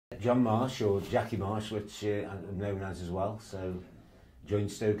John Marsh, or Jackie Marsh, which I'm known as well. So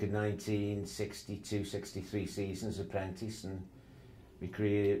joined Stoke in 1962-63 season as apprentice, and my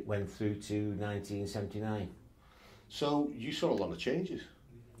career went through to 1979. So you saw a lot of changes.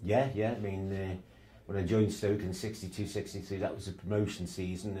 Yeah. I mean, when I joined Stoke in 62-63, that was a promotion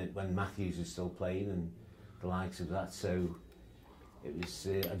season when Matthews was still playing and the likes of that. So it was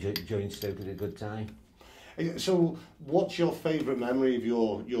I joined Stoke at a good time. So what's your favourite memory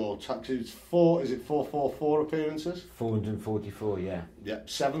of your tactics? Is it 444 appearances? 444, yeah. Yeah,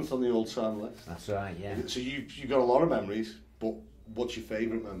 7th on the all-time list. That's right, yeah. So you've got a lot of memories, but what's your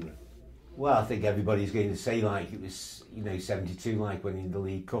favourite memory? Well, I think everybody's going to say like it was, 72, like winning the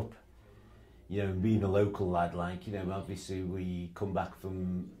League Cup. Being a local lad, like, obviously we come back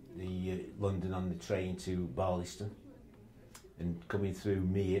from the London on the train to Barleston, and coming through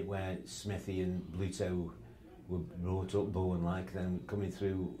Meat, where Smithy and Bluto were brought up, born like, then coming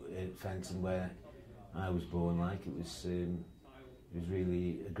through Fenton, where I was born like, it was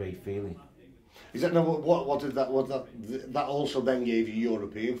really a great feeling. Is that that also then gave you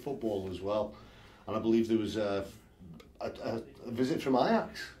European football as well? And I believe there was a visit from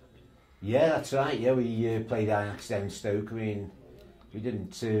Ajax. Yeah, that's right. Yeah, we played Ajax down in Stoke. I mean, we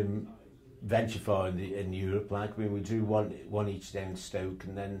didn't venture far in Europe. Like, I mean, we drew one each down in Stoke,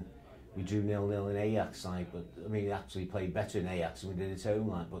 and then we drew 0-0 in Ajax. Like, but I mean, we actually played better in Ajax than we did at home.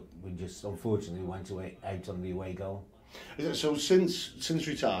 Like, but we just unfortunately went out on the away goal. So since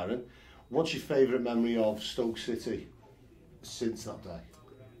retiring, what's your favourite memory of Stoke City since that day?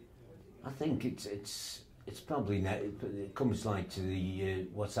 I think it's probably now, it comes like to the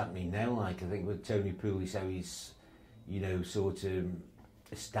what's happening now. Like, I think with Tony Pulis, how he's sort of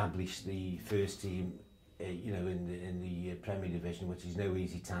established the first team in the Premier Division, which is no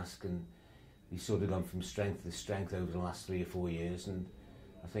easy task, and he's sort of gone from strength to strength over the last 3 or 4 years, and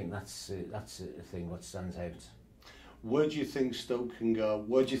I think that's a thing what stands out. Where do you think Stoke can go?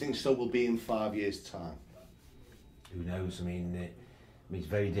 Where do you think Stoke will be in 5 years' time? Who knows? I mean, it's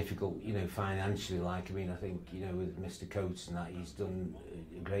very difficult, financially. Like, I mean, I think, with Mr. Coates and that, he's done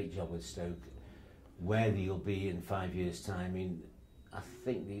a great job with Stoke. Where he'll be in 5 years' time, I mean, I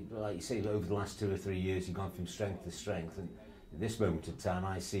think, like you say, over the last 2 or 3 years, he's gone from strength to strength. And at this moment in time,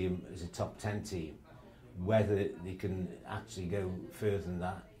 I see him as a top 10 team. Whether they can actually go further than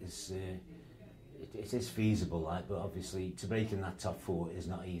that is, it is feasible, like, but obviously to break in that top 4 is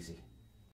not easy.